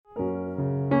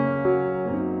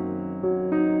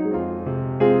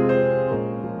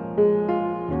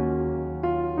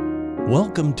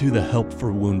Welcome to the Help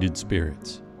for Wounded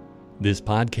Spirits. This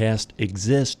podcast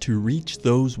exists to reach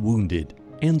those wounded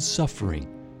and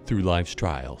suffering through life's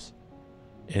trials.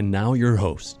 And now your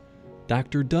host,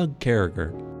 Dr. Doug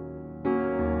Carriger.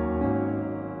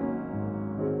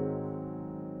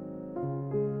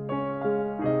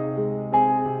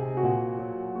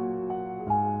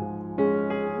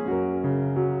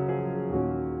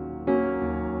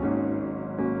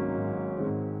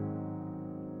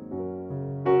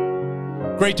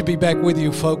 Great to be back with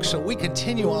you, folks. So we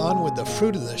continue on with the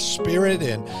fruit of the Spirit,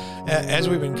 and as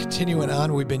we've been continuing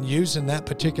on, we've been using that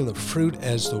particular fruit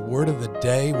as the word of the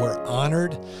day. We're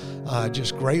honored,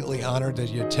 just greatly honored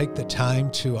that you take the time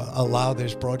to allow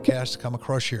this broadcast to come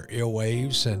across your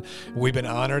airwaves, and we've been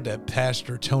honored that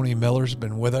Pastor Tony Miller's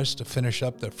been with us to finish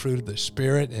up the fruit of the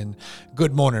Spirit. And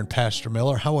good morning, Pastor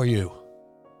Miller. How are you?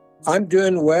 I'm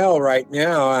doing well right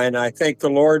now, and I thank the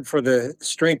Lord for the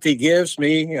strength He gives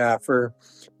me for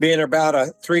being about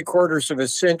 3/4 of a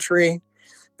century.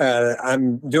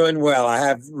 I'm doing well. I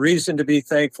have reason to be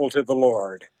thankful to the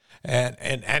Lord.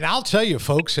 And I'll tell you,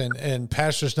 folks, and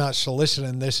Pastor's not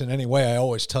soliciting this in any way. I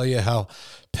always tell you how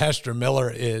Pastor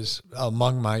Miller is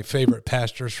among my favorite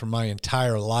pastors for my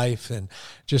entire life, and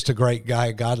just a great guy,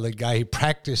 a godly guy. He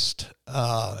practices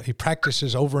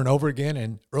over and over again,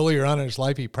 and earlier on in his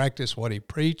life, he practiced what he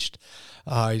preached.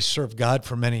 He served God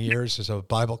for many years as a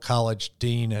Bible college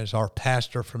dean, as our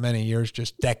pastor for many years,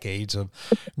 just decades of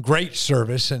great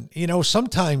service. And, you know,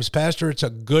 sometimes, Pastor, it's a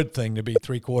good thing to be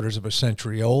 3/4 of a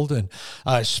century old, and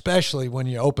especially when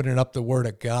you're opening up the Word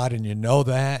of God and you know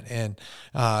that. And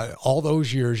all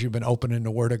those years you've been opening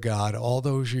the Word of God, all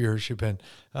those years you've been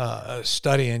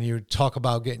studying. You talk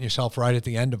about getting yourself right at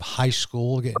the end of high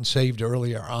school, getting saved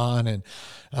earlier on.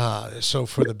 And so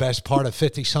for the best part of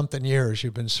 50-something years,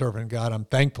 you've been serving God. I'm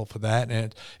thankful for that.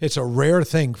 And it's a rare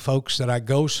thing, folks, that I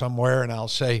go somewhere and I'll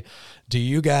say, do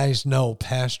you guys know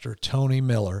Pastor Tony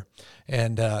Miller?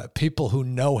 And people who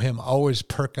know him always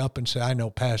perk up and say, I know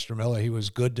Pastor Miller. He was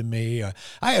good to me.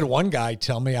 I had one guy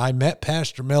tell me, I met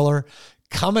Pastor Miller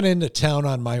coming into town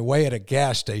on my way at a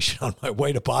gas station on my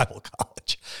way to Bible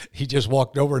college. He just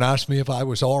walked over and asked me if I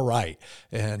was all right.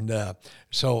 And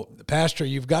so, Pastor,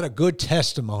 you've got a good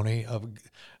testimony of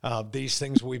these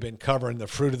things we've been covering, the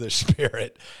fruit of the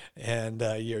Spirit, and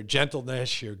your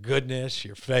gentleness, your goodness,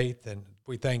 your faith, and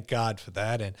we thank God for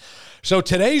that. And so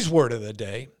today's word of the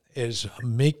day is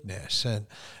meekness.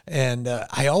 And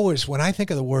I always, when I think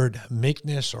of the word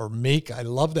meekness or meek, I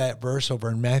love that verse over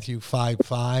in Matthew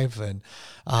 5:5, and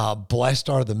blessed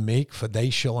are the meek, for they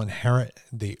shall inherit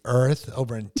the earth,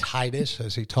 over in Titus,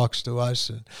 as he talks to us,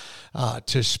 and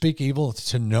to speak evil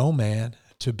to no man,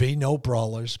 to be no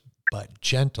brawlers, but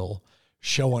gentle,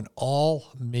 showing all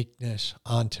meekness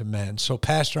unto men. So,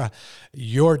 Pastor,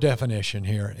 your definition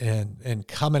here and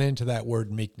coming into that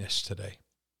word meekness today.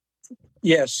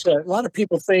 Yes, a lot of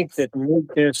people think that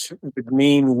meekness would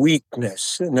mean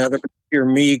weakness. In other words, if you're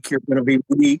meek, you're going to be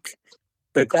weak,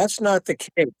 but that's not the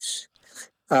case.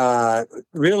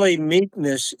 Really,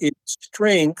 meekness is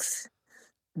strength.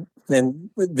 And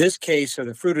in this case, of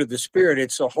the fruit of the Spirit,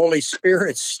 it's the Holy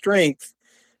Spirit's strength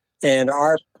and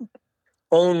our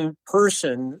own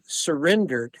person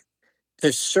surrendered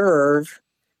to serve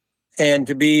and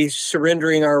to be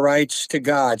surrendering our rights to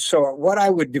God. So what I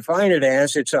would define it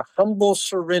as, it's a humble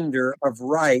surrender of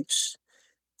rights,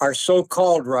 our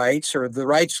so-called rights, or the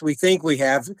rights we think we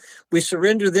have. We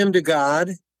surrender them to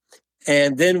God,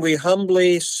 and then we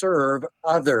humbly serve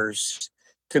others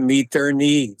to meet their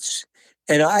needs.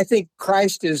 And I think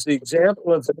Christ is the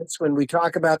example of this when we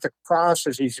talk about the cross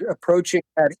as he's approaching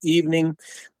that evening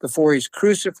before he's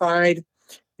crucified.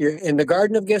 In the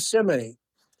Garden of Gethsemane,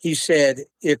 he said,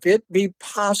 if it be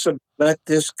possible, let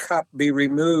this cup be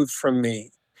removed from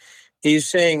me. He's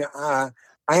saying, I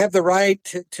have the right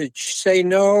to say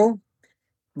no,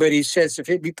 but he says, if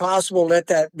it be possible, let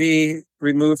that be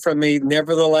removed from me.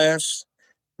 Nevertheless,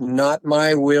 not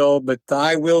my will, but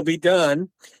thy will be done.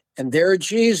 And there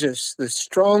Jesus, the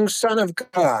strong Son of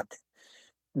God,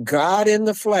 God in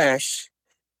the flesh,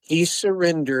 he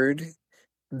surrendered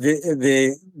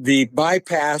the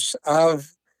bypass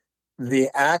of the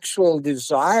actual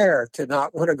desire to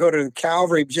not want to go to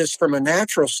Calvary just from a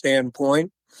natural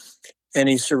standpoint, and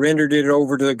he surrendered it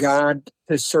over to God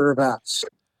to serve us.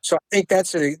 So I think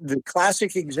that's the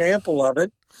classic example of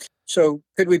it. So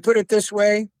could we put it this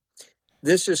way?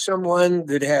 This is someone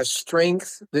that has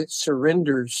strength, that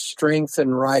surrenders strength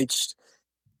and rights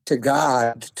to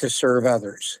God to serve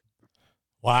others.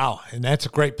 Wow, and that's a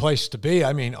great place to be.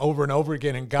 I mean, over and over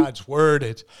again in God's word,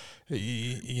 it's,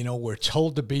 you know, we're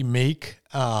told to be meek.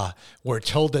 We're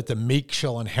told that the meek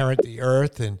shall inherit the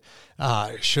earth. And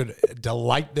should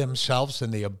delight themselves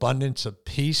in the abundance of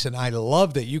peace. And I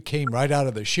love that you came right out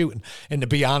of the chute. And to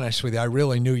be honest with you, I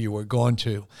really knew you were going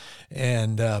to.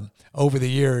 And over the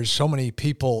years, so many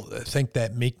people think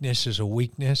that meekness is a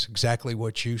weakness, exactly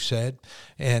what you said.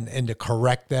 And to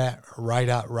correct that right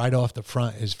off the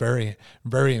front is very,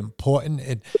 very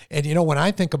important. And you know, when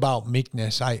I think about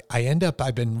meekness,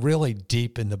 I've been really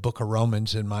deep in the book of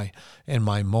Romans in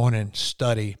my morning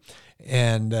study.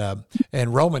 And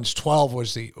Romans 12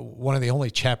 was one of the only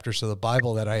chapters of the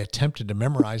Bible that I attempted to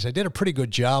memorize. I did a pretty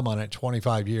good job on it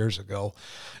 25 years ago,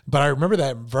 but I remember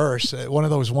that verse, one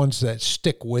of those ones that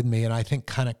stick with me, and I think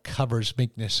kind of covers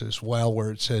meekness as well,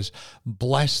 where it says,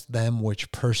 "Bless them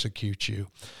which persecute you.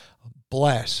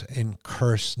 Bless and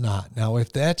curse not." Now,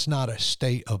 if that's not a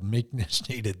state of meekness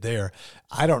needed there,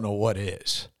 I don't know what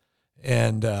is.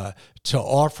 And to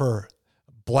offer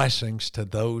blessings to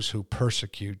those who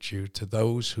persecute you, to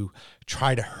those who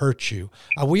try to hurt you.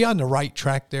 Are we on the right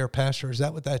track there, Pastor? Is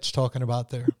that what that's talking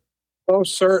about there? Oh,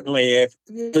 certainly.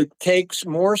 It takes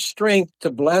more strength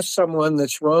to bless someone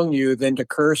that's wronged you than to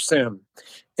curse them.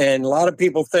 And a lot of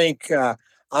people think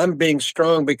I'm being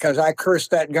strong because I cursed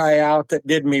that guy out that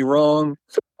did me wrong,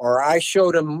 or I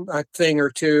showed him a thing or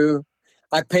two.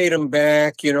 I paid him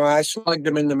back. You know, I slugged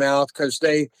him in the mouth because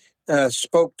they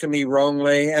spoke to me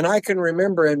wrongly. And I can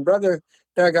remember, and Brother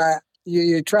Doug,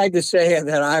 you tried to say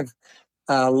that I've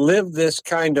lived this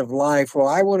kind of life. Well,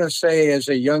 I want to say as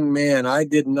a young man, I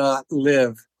did not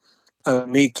live a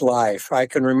meek life. I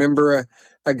can remember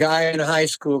a guy in high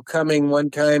school coming one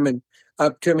time and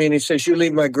up to me, and he says, "You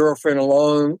leave my girlfriend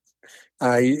alone.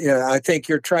 I think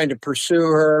you're trying to pursue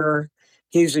her."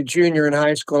 He's a junior in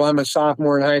high school. I'm a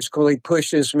sophomore in high school. He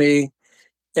pushes me.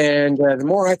 And the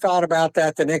more I thought about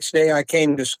that, the next day I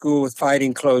came to school with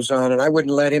fighting clothes on, and I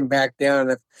wouldn't let him back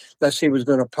down unless he was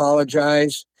going to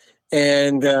apologize.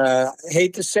 And I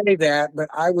hate to say that, but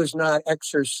I was not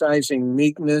exercising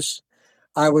meekness.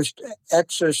 I was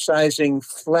exercising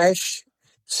flesh,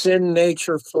 sin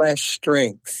nature, flesh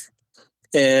strength.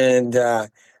 And I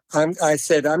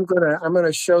said, I'm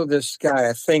gonna show this guy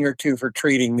a thing or two for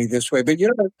treating me this way. But you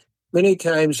know, many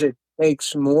times it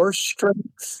takes more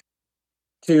strength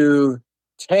to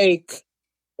take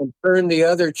and turn the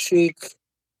other cheek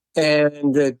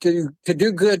and to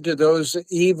do good to those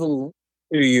evil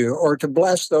to you, or to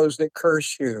bless those that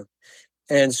curse you.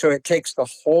 And so it takes the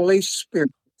Holy Spirit.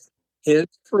 His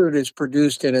fruit is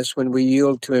produced in us when we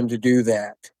yield to him to do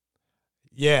that.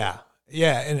 Yeah.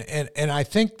 And I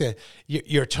think that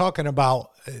you're talking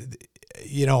about,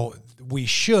 you know, we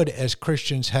should, as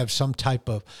Christians, have some type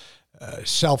of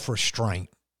self-restraint.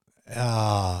 You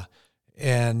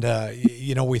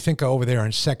know, we think over there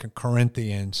in 2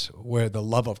 Corinthians, where the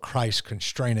love of Christ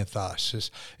constraineth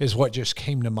us, is what just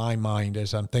came to my mind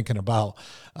as I'm thinking about,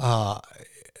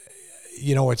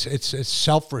 you know, it's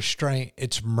self-restraint.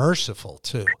 It's merciful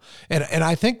too. And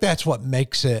I think that's what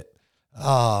makes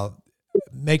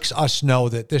us know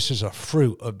that this is a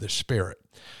fruit of the Spirit,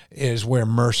 is where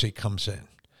mercy comes in.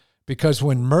 Because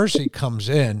when mercy comes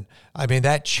in, I mean,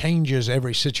 that changes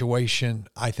every situation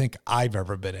I think I've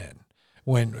ever been in.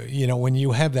 When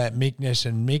you have that meekness,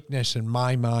 and meekness in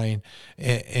my mind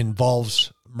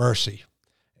involves mercy.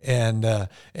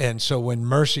 And so when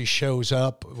mercy shows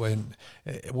up, when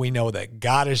we know that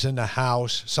God is in the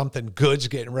house, something good's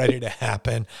getting ready to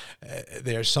happen,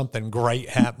 there's something great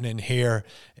happening here.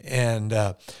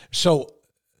 And so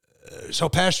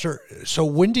Pastor, so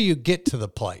when do you get to the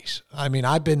place? I mean,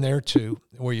 I've been there too,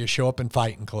 where you show up in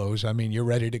fighting clothes. I mean, you're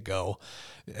ready to go.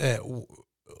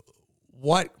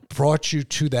 What brought you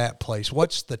to that place?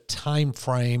 What's the time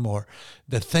frame or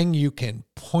the thing you can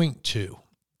point to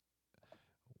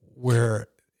where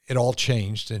it all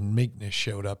changed and meekness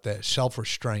showed up, that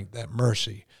self-restraint, that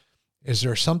mercy? Is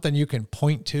there something you can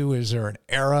point to? Is there an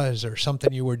era? Is there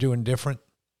something you were doing different?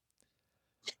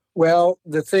 Well,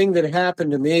 the thing that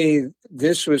happened to me,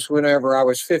 this was whenever I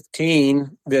was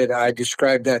 15 that I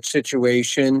described that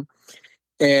situation.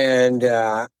 And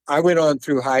I went on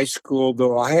through high school,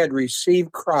 though I had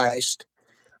received Christ.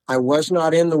 I was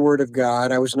not in the Word of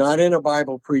God. I was not in a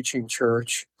Bible preaching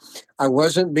church. I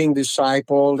wasn't being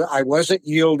discipled. I wasn't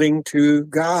yielding to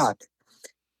God.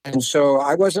 And so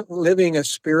I wasn't living a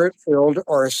spirit-filled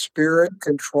or a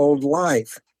spirit-controlled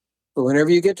life. But whenever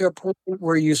you get to a point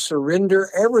where you surrender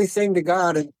everything to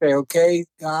God and say, okay,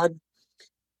 God,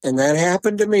 and that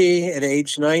happened to me at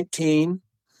age 19.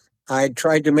 I had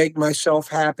tried to make myself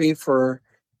happy for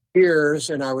years,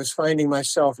 and I was finding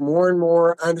myself more and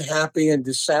more unhappy and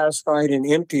dissatisfied and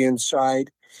empty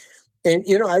inside. And,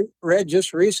 you know, I read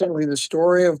just recently the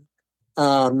story of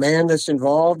a man that's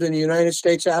involved in the United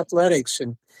States athletics,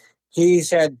 and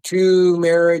He's had 2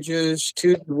 marriages,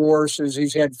 2 divorces.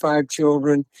 He's had 5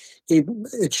 children. He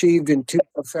achieved in 2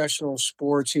 professional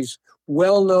sports. He's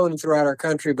well known throughout our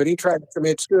country, but he tried to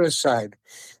commit suicide.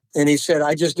 And he said,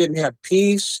 I just didn't have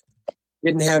peace,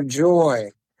 didn't have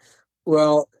joy.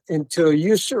 Well, until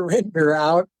you surrender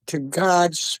out to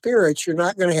God's Spirit, you're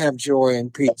not going to have joy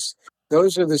and peace.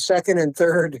 Those are the second and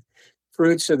third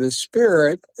fruits of the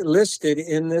Spirit listed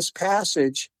in this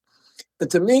passage. But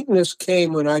the meekness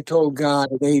came when I told God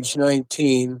at age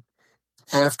 19,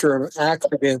 after an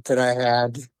accident that I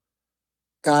had,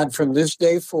 God, from this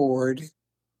day forward,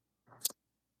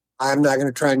 I'm not going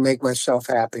to try and make myself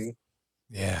happy.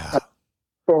 Yeah.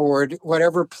 Forward,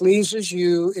 whatever pleases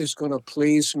you is going to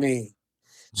please me.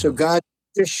 So God,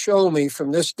 just show me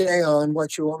from this day on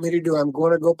what you want me to do. I'm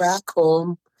going to go back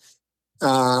home,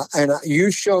 and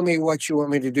you show me what you want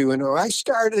me to do. And when I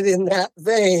started in that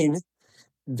vein,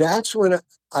 that's when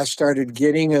I started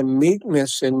getting a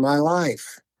meekness in my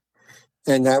life.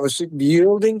 And that was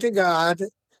yielding to God,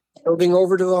 yielding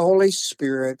over to the Holy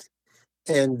Spirit,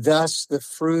 and thus the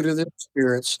fruit of the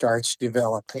Spirit starts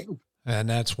developing. And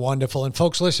that's wonderful. And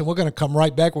folks, listen, we're going to come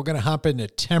right back. We're going to hop into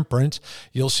temperance.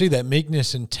 You'll see that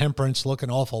meekness and temperance look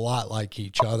an awful lot like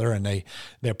each other, and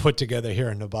they're put together here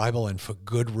in the Bible, and for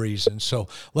good reason. So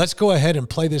let's go ahead and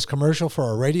play this commercial for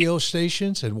our radio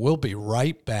stations, and we'll be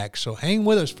right back. So hang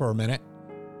with us for a minute.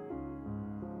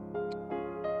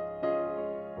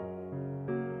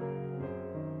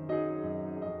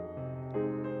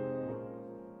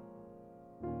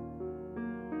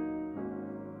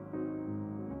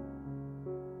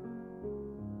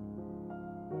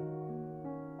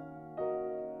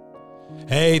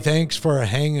 Hey, thanks for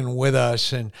hanging with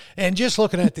us. And just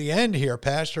looking at the end here,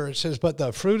 Pastor, it says, but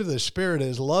the fruit of the Spirit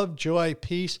is love, joy,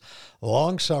 peace,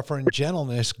 long-suffering,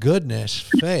 gentleness, goodness,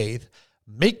 faith,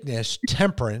 meekness,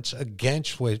 temperance,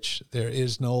 against which there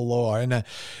is no law.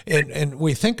 And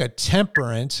we think of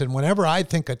temperance, and whenever I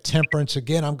think of temperance,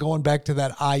 again, I'm going back to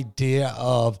that idea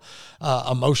of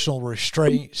emotional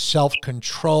restraint,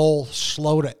 self-control,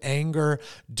 slow to anger,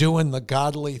 doing the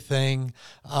godly thing,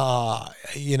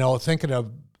 thinking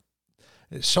of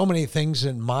so many things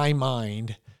in my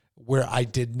mind where I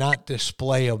did not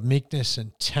display of meekness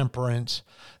and temperance,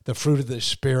 the fruit of the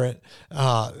Spirit,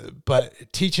 but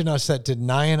teaching us that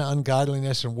denying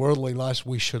ungodliness and worldly lust,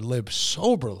 we should live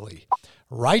soberly,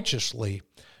 righteously,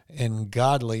 and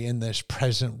godly in this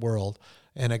present world.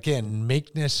 And again,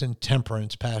 meekness and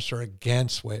temperance, Pastor,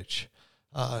 against which,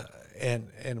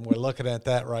 and we're looking at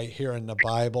that right here in the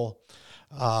Bible,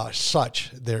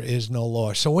 such there is no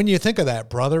law. So when you think of that,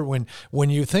 brother, when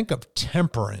you think of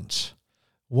temperance,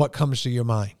 what comes to your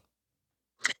mind?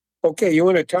 Okay, you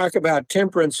want to talk about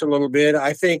temperance a little bit.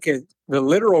 I think the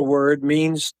literal word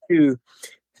means to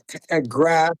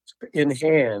grasp in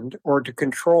hand or to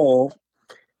control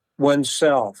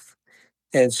oneself.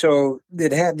 And so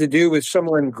it had to do with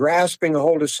someone grasping a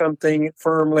hold of something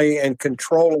firmly and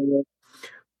controlling it.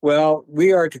 Well,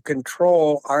 we are to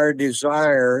control our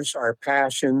desires, our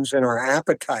passions, and our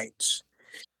appetites.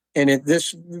 And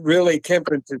this really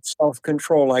temperance is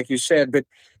self-control, like you said. But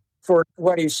for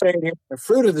what he's saying here, the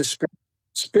fruit of the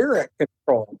Spirit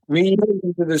control, me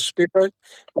into the Spirit,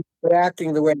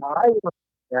 acting the way I want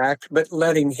to act, but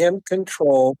letting him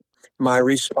control my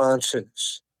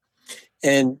responses.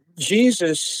 And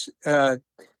Jesus,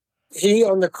 he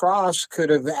on the cross could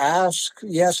have asked,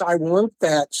 yes, I want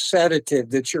that sedative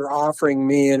that you're offering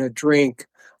me in a drink,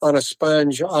 on a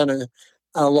sponge, on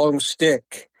a long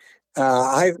stick.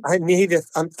 I need it.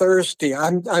 I'm thirsty.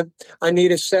 I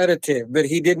need a sedative, but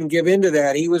he didn't give into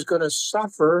that. He was going to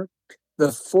suffer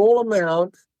the full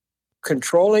amount,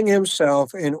 controlling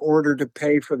himself in order to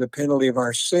pay for the penalty of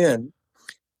our sin.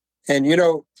 And,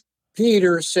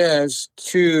 Peter says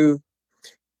to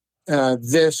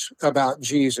this about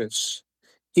Jesus,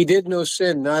 he did no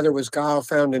sin, neither was guile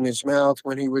found in his mouth.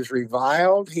 When he was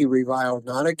reviled, he reviled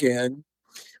not again.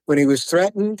 When he was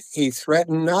threatened, he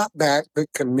threatened not back,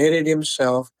 but committed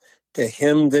himself to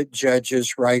him that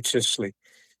judges righteously.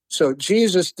 So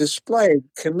Jesus displayed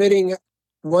committing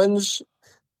one's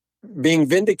being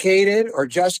vindicated or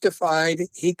justified.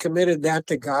 He committed that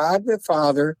to God the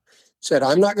Father, said,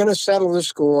 I'm not going to settle the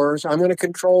scores. I'm going to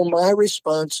control my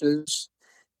responses,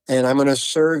 and I'm going to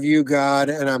serve you, God,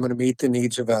 and I'm going to meet the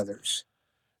needs of others.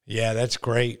 Yeah, that's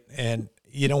great. And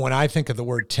when I think of the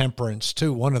word temperance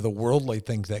too, one of the worldly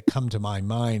things that come to my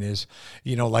mind is,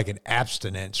 like an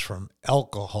abstinence from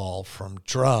alcohol, from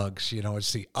drugs.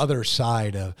 It's the other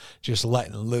side of just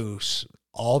letting loose,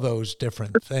 all those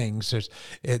different things.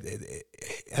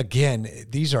 Again,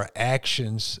 these are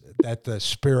actions that the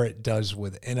Spirit does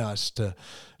within us to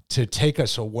to take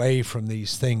us away from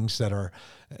these things that are,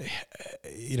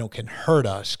 can hurt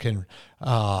us, can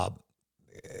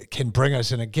bring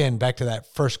us. And again, back to that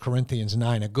 1 Corinthians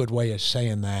 9, a good way of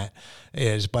saying that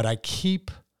is, but I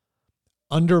keep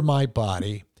under my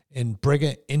body and bring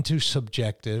it into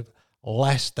subjective,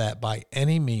 lest that by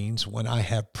any means, when I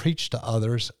have preached to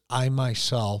others, I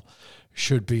myself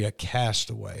should be a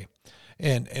castaway.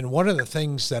 And one of the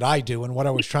things that I do, and what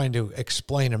I was trying to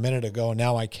explain a minute ago,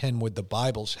 now I can with the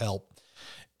Bible's help,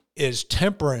 is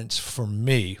temperance for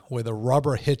me, where the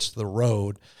rubber hits the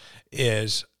road,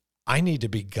 is I need to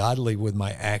be godly with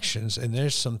my actions, and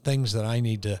there's some things that I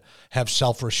need to have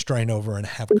self-restraint over and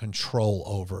have control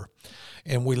over.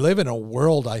 And we live in a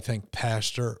world, I think,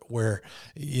 Pastor, where,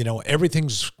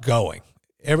 everything's going.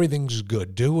 Everything's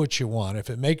good. Do what you want. If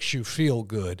it makes you feel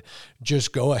good,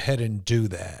 just go ahead and do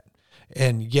that.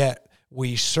 And yet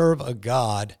we serve a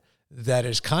God that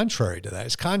is contrary to that.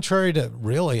 It's contrary to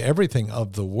really everything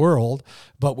of the world,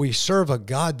 but we serve a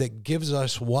God that gives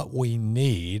us what we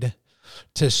need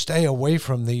to stay away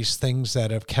from these things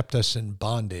that have kept us in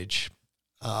bondage,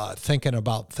 thinking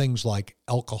about things like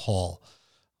alcohol,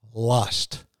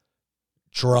 lust,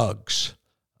 drugs,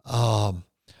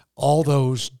 all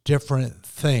those different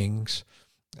things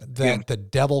that the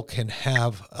devil can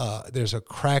have. There's a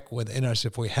crack within us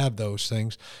if we have those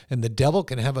things, and the devil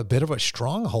can have a bit of a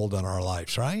stronghold on our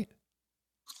lives, right?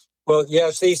 Well,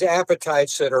 yes, these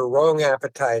appetites that are wrong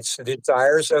appetites, the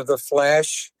desires of the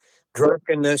flesh,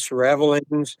 drunkenness,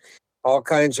 revelings, all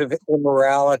kinds of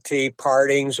immorality,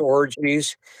 partings,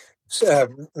 orgies.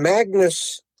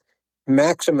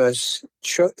 Maximus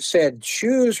said,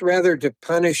 choose rather to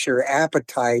punish your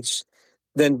appetites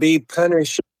than be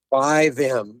punished by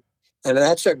them. And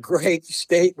that's a great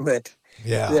statement.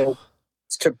 Yeah.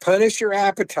 To punish your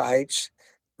appetites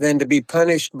than to be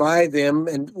punished by them.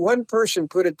 And one person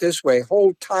put it this way: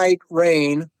 hold tight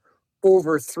rein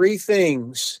over three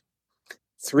things,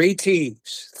 three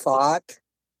T's: thought,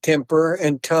 temper,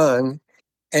 and tongue,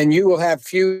 and you will have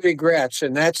few regrets.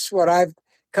 And that's what I've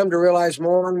come to realize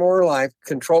more and more in life.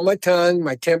 Control my tongue,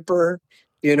 my temper,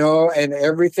 and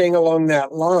everything along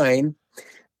that line.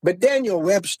 But Daniel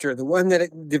Webster, the one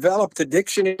that developed the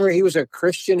dictionary, he was a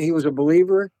Christian, he was a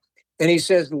believer, and he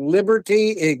says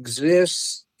liberty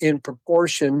exists in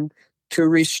proportion to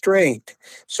restraint.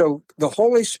 So the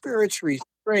Holy Spirit's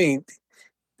restraint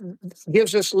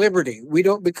gives us liberty. We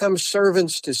don't become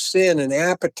servants to sin and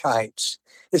appetites.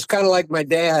 It's kind of like my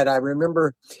dad. I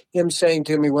remember him saying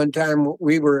to me one time,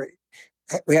 we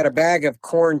had a bag of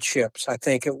corn chips, I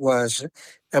think it was,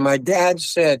 and my dad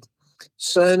said,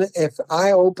 son, if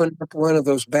I open up one of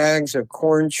those bags of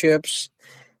corn chips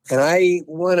and I eat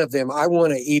one of them, I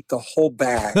want to eat the whole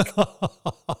bag.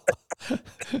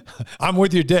 I'm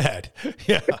with your dad.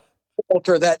 Yeah.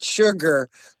 Alter that sugar.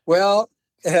 Well,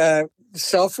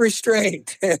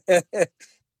 self-restraint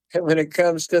when it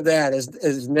comes to that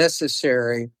is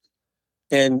necessary.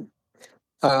 And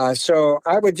so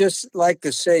I would just like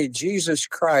to say, Jesus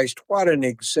Christ, what an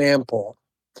example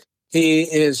he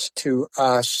is to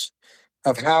us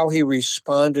of how he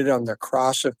responded on the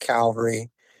cross of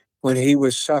Calvary when he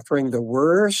was suffering the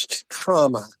worst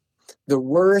trauma, the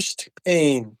worst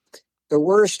pain, the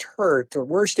worst hurt, the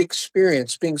worst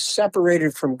experience, being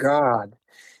separated from God.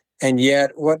 And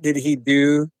yet, what did he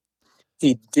do?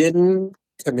 He didn't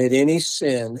commit any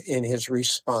sin in his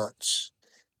response.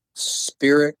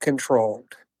 Spirit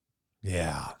controlled.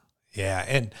 Yeah.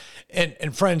 And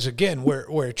friends, again,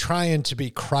 we're trying to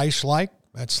be Christ-like.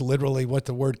 That's literally what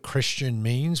the word Christian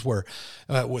means. We're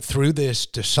through this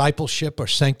discipleship or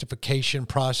sanctification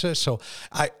process. So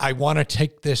I want to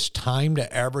take this time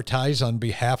to advertise on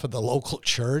behalf of the local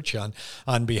church,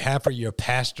 on behalf of your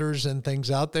pastors and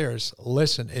things out there.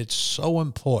 Listen, it's so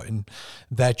important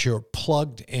that you're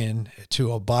plugged in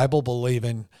to a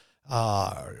Bible-believing,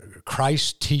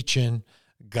 Christ-teaching,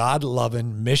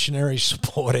 God-loving,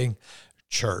 missionary-supporting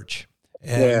church.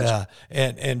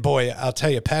 And boy, I'll tell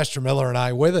you, Pastor Miller and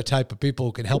I, we're the type of people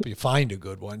who can help you find a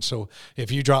good one. So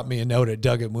if you drop me a note at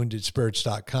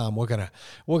doug@woundedspirits.com, we're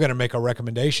gonna make a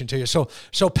recommendation to you. So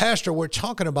Pastor, we're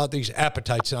talking about these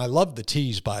appetites, and I love the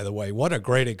T's, by the way. What a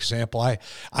great example. I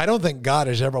don't think God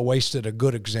has ever wasted a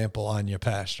good example on you,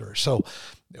 Pastor. So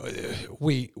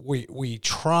we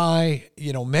try,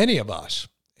 many of us.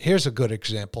 Here's a good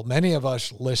example. Many of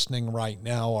us listening right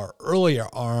now are earlier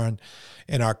on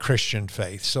in our Christian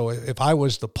faith. So if I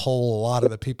was to poll a lot of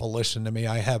the people listening to me,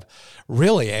 I have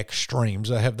really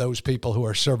extremes. I have those people who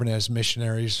are serving as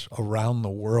missionaries around the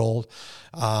world.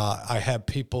 I have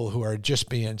people who are just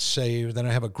being saved. Then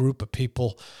I have a group of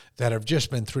people that have just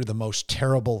been through the most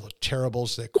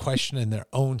terribles, that question in their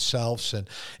own selves. And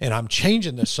I'm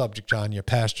changing the subject on you,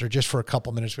 Pastor, just for a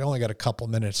couple minutes. We only got a couple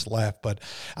minutes left, but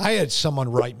I had someone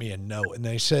write me a note and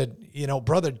they said,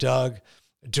 Brother Doug,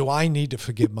 do I need to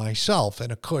forgive myself?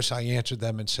 And of course I answered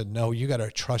them and said, no, you got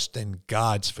to trust in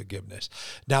God's forgiveness.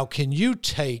 Now, can you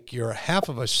take your half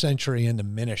of a century into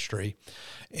ministry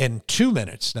in 2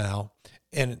 minutes now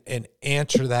and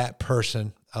answer that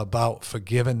person about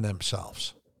forgiving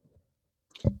themselves?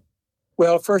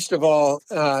 Well, first of all,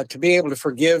 to be able to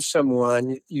forgive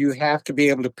someone, you have to be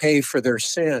able to pay for their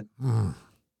sin.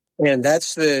 And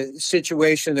that's the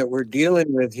situation that we're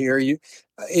dealing with here.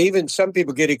 Even some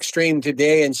people get extreme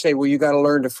today and say, well, you got to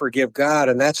learn to forgive God,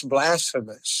 and that's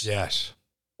blasphemous. Yes.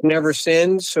 Never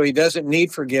sinned, so he doesn't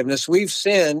need forgiveness. We've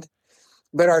sinned,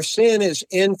 but our sin is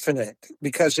infinite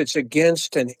because it's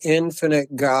against an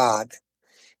infinite God.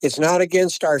 It's not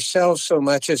against ourselves so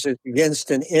much as it's against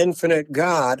an infinite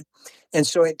God. And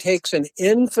so it takes an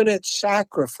infinite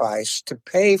sacrifice to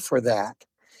pay for that.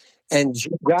 And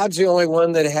God's the only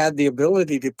one that had the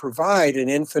ability to provide an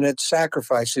infinite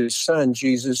sacrifice, his son,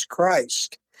 Jesus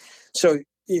Christ. So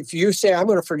if you say, I'm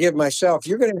going to forgive myself,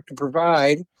 you're going to have to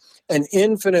provide an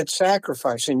infinite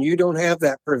sacrifice, and you don't have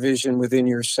that provision within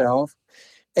yourself.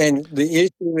 And the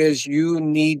issue is you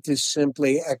need to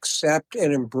simply accept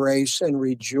and embrace and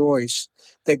rejoice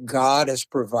that God has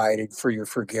provided for your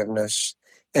forgiveness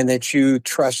and that you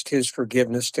trust his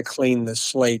forgiveness to clean the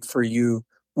slate for you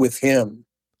with him.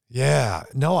 Yeah,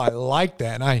 no, I like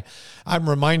that. And I'm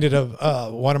reminded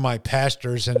of one of my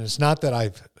pastors, and it's not that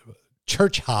I've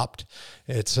church hopped.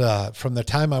 It's from the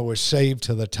time I was saved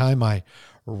to the time I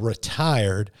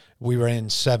retired, we were in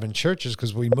 7 churches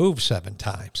because we moved 7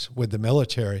 times with the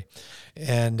military.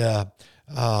 And I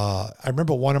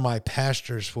remember one of my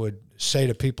pastors would say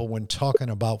to people when talking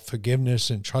about forgiveness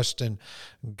and trusting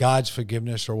God's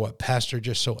forgiveness, or what Pastor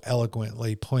just so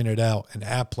eloquently pointed out and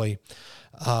aptly,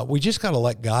 we just got to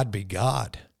let God be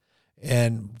God.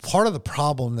 And part of the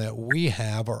problem that we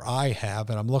have, or I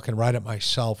have, and I'm looking right at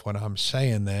myself when I'm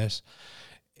saying this,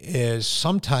 is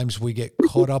sometimes we get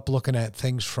caught up looking at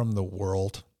things from the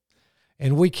world,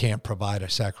 and we can't provide a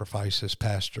sacrifice, as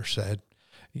Pastor said.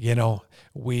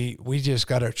 We just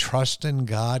got to trust in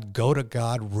God, go to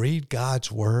God, read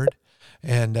God's word.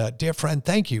 And dear friend,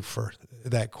 thank you for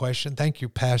that question. Thank you,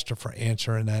 Pastor, for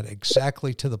answering that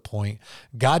exactly to the point.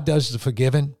 God does the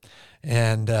forgiving.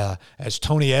 And as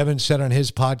Tony Evans said on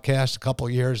his podcast a couple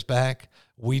of years back,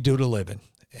 we do the living,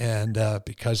 and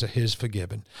because of his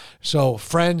forgiving. So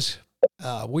friends,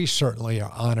 we certainly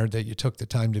are honored that you took the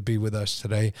time to be with us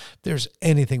today. If there's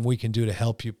anything we can do to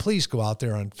help you, please go out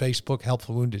there on Facebook,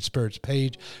 Helpful Wounded Spirits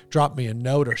page, drop me a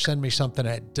note or send me something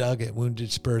at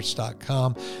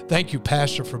doug@woundedspirits.com. Thank you,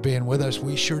 Pastor, for being with us.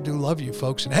 We sure do love you,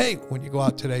 folks. And hey, when you go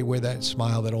out today, wear that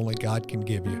smile that only God can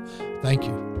give you. Thank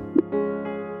you.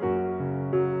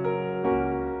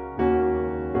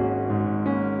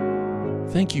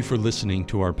 Thank you for listening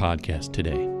to our podcast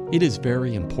today. It is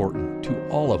very important to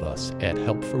all of us at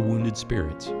Help for Wounded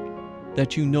Spirits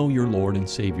that you know your Lord and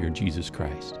Savior, Jesus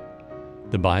Christ.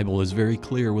 The Bible is very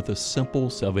clear with a simple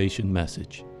salvation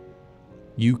message.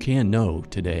 You can know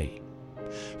today.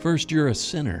 First, you're a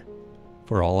sinner,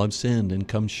 for all have sinned and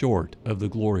come short of the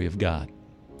glory of God.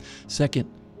 Second,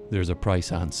 there's a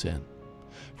price on sin,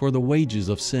 for the wages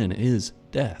of sin is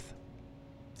death.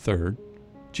 Third,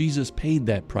 Jesus paid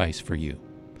that price for you.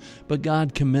 But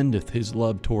God commendeth his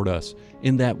love toward us,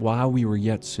 in that while we were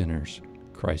yet sinners,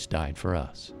 Christ died for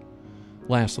us.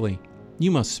 Lastly, you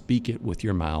must speak it with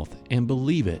your mouth and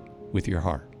believe it with your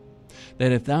heart,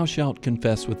 that if thou shalt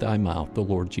confess with thy mouth the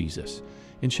Lord Jesus,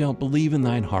 and shalt believe in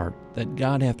thine heart that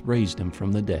God hath raised him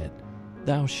from the dead,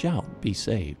 thou shalt be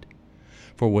saved.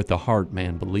 For with the heart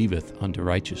man believeth unto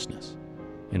righteousness,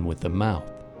 and with the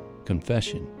mouth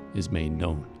confession is made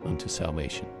known unto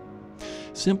salvation.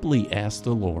 Simply ask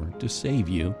the Lord to save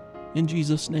you in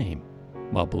Jesus' name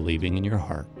while believing in your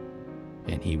heart,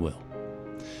 and he will.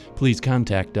 Please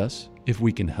contact us if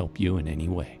we can help you in any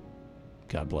way.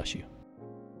 God bless you.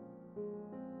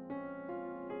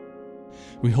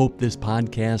 We hope this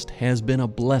podcast has been a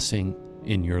blessing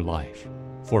in your life.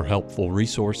 For helpful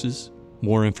resources,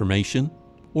 more information,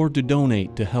 or to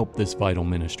donate to help this vital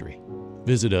ministry,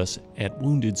 visit us at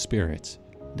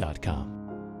woundedspirits.com.